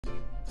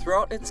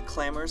Throughout its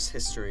clamorous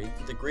history,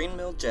 the Green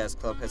Mill Jazz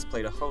Club has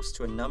played a host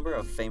to a number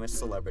of famous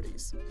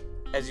celebrities.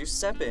 As you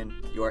step in,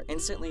 you are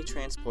instantly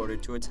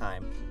transported to a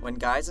time when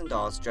guys and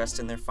dolls dressed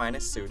in their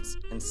finest suits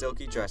and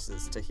silky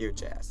dresses to hear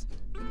jazz.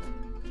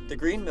 The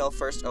Green Mill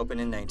first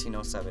opened in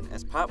 1907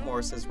 as Pop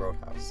Morris's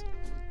Roadhouse.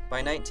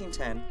 By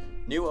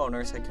 1910, new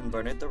owners had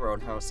converted the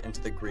Roadhouse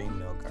into the Green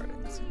Mill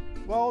Gardens.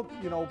 Well,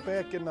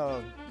 back in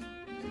the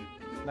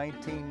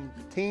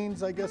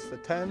 19-teens, I guess, the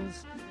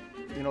 10s,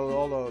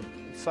 all the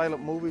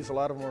silent movies, a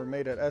lot of them were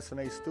made at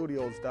S&A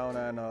Studios down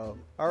on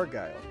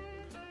Argyle.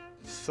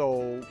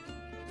 So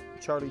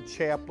Charlie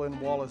Chaplin,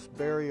 Wallace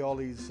Beery, all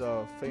these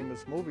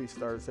famous movie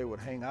stars, they would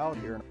hang out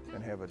here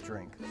and have a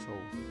drink.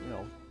 So,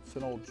 it's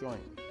an old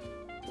joint.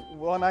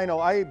 Well, and I know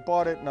I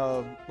bought it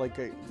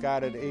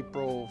got it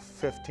April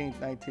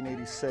 15th,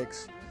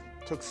 1986.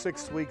 Took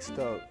 6 weeks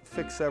to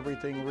fix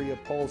everything,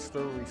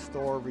 reupholster,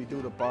 restore,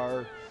 redo the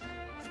bar.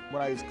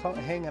 When I was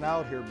hanging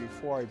out here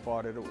before I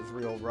bought it, it was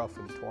real rough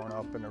and torn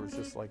up, and there was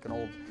just like an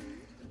old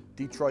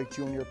Detroit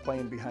Junior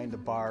playing behind the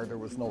bar. There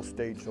was no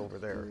stage over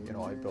there,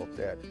 I built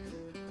that.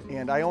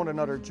 And I owned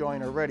another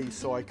joint already,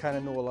 so I kind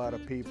of knew a lot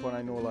of people, and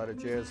I knew a lot of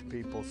jazz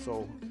people,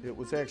 so it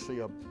was actually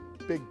a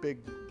big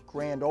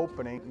grand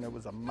opening, and there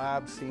was a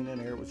mob scene in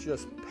here. It was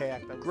just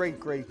packed. A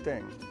great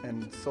thing.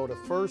 And so the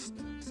first,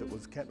 it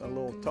was getting a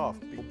little tough,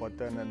 but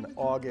then in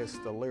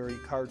August, Larry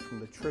Card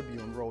from the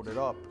Tribune wrote it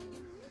up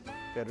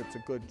that it's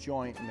a good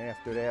joint, and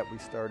after that we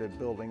started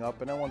building up.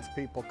 And then once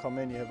people come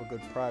in, you have a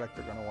good product,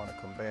 they're going to want to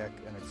come back,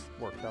 and it's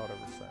worked out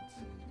ever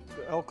since.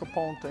 The El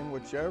Capone thing,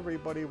 which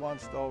everybody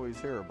wants to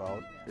always hear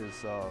about,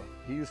 is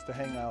he used to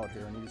hang out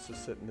here, and he used to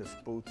sit in this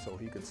booth so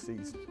he could see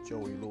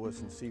Joey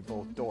Lewis and see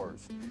both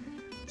doors.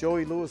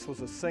 Joey Lewis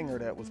was a singer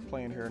that was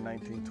playing here in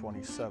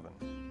 1927.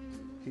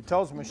 He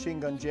tells Machine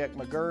Gun Jack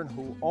McGurn,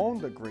 who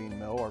owned the Green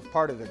Mill, or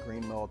part of the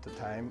Green Mill at the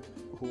time,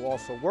 who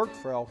also worked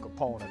for El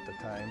Capone at the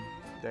time,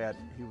 that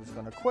he was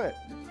going to quit.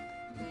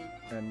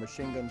 And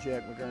Machine Gun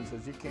Jack McGurn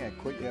says, "You can't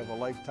quit, you have a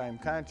lifetime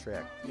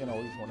contract." He's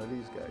one of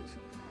these guys.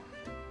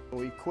 So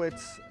he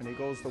quits and he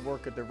goes to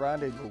work at the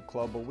Rendezvous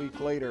Club. A week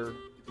later,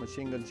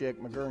 Machine Gun Jack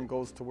McGurn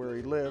goes to where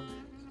he lived.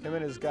 Him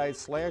and his guy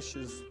slash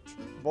his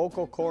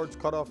vocal cords,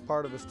 cut off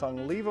part of his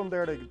tongue, leave him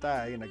there to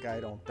die, and the guy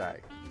don't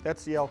die.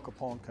 That's the El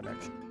Capone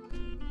connection.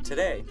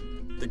 Today,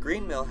 the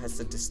Green Mill has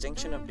the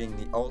distinction of being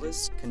the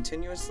oldest,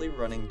 continuously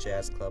running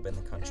jazz club in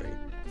the country.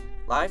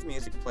 Live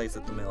music plays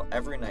at the mill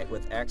every night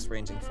with acts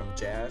ranging from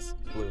jazz,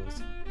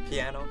 blues,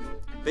 piano,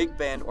 big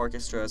band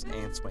orchestras,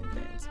 and swing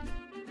bands.